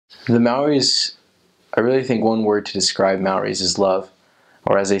The Maoris, I really think one word to describe Maoris is love,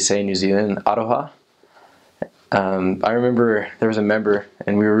 or as they say in New Zealand, aroha. I remember there was a member,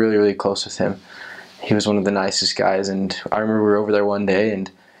 and we were really, really close with him. He was one of the nicest guys, and I remember we were over there one day,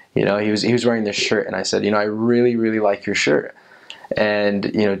 and he was wearing this shirt, and I said, I really, really like your shirt. And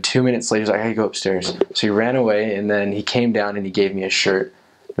 2 minutes later, he's like, I gotta go upstairs. So he ran away, and then he came down and he gave me a shirt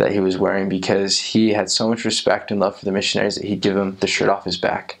that he was wearing because he had so much respect and love for the missionaries that he'd give him the shirt off his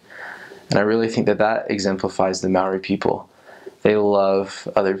back. And I really think that that exemplifies the Maori people. They love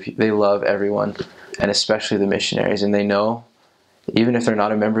they love everyone, and especially the missionaries. And they know, even if they're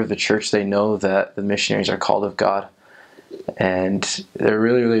not a member of the church, they know that the missionaries are called of God. And they're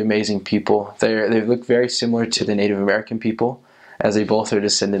really, really amazing people. They look very similar to the Native American people, as they both are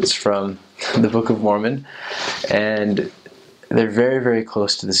descendants from the Book of Mormon. And they're very, very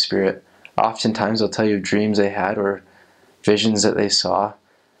close to the Spirit. Oftentimes they'll tell you dreams they had or visions that they saw.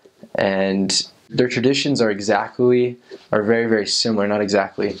 And their traditions are very, very similar, not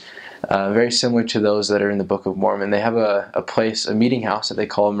exactly, very similar to those that are in the Book of Mormon. They have a place, a meeting house that they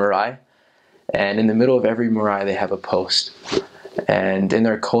call a marae. And in the middle of every marae, they have a post. And in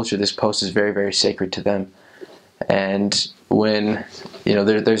their culture, this post is very, very sacred to them. And when,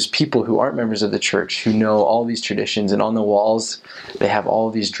 there's people who aren't members of the church who know all these traditions, and on the walls, they have all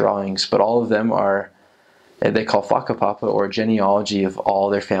of these drawings, but all of them are, they call whakapapa, or genealogy of all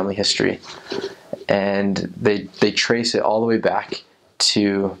their family history. And they trace it all the way back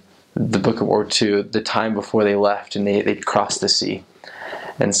to the or to the time before they left and they crossed the sea.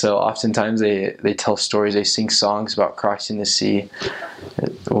 And so oftentimes they tell stories, they sing songs about crossing the sea.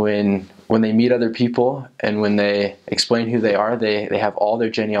 When they meet other people and when they explain who they are, they have all their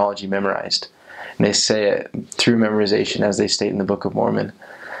genealogy memorized. And they say it through memorization, as they state in the Book of Mormon.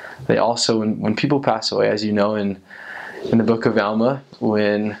 They also, when people pass away, as you know, in the Book of Alma,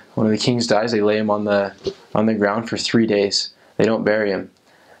 when one of the kings dies, they lay him on the ground for 3 days. They don't bury him.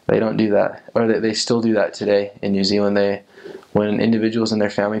 They don't do that, or they still do that today in New Zealand. When individuals in their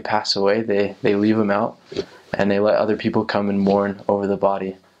family pass away, they leave them out, and they let other people come and mourn over the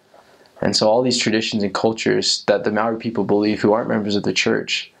body. And so all these traditions and cultures that the Maori people believe, who aren't members of the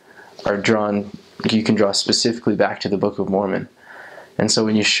church, you can draw specifically back to the Book of Mormon. And so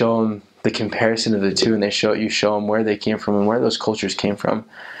when you show them the comparison of the two, and you show them where they came from and where those cultures came from,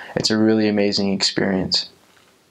 it's a really amazing experience.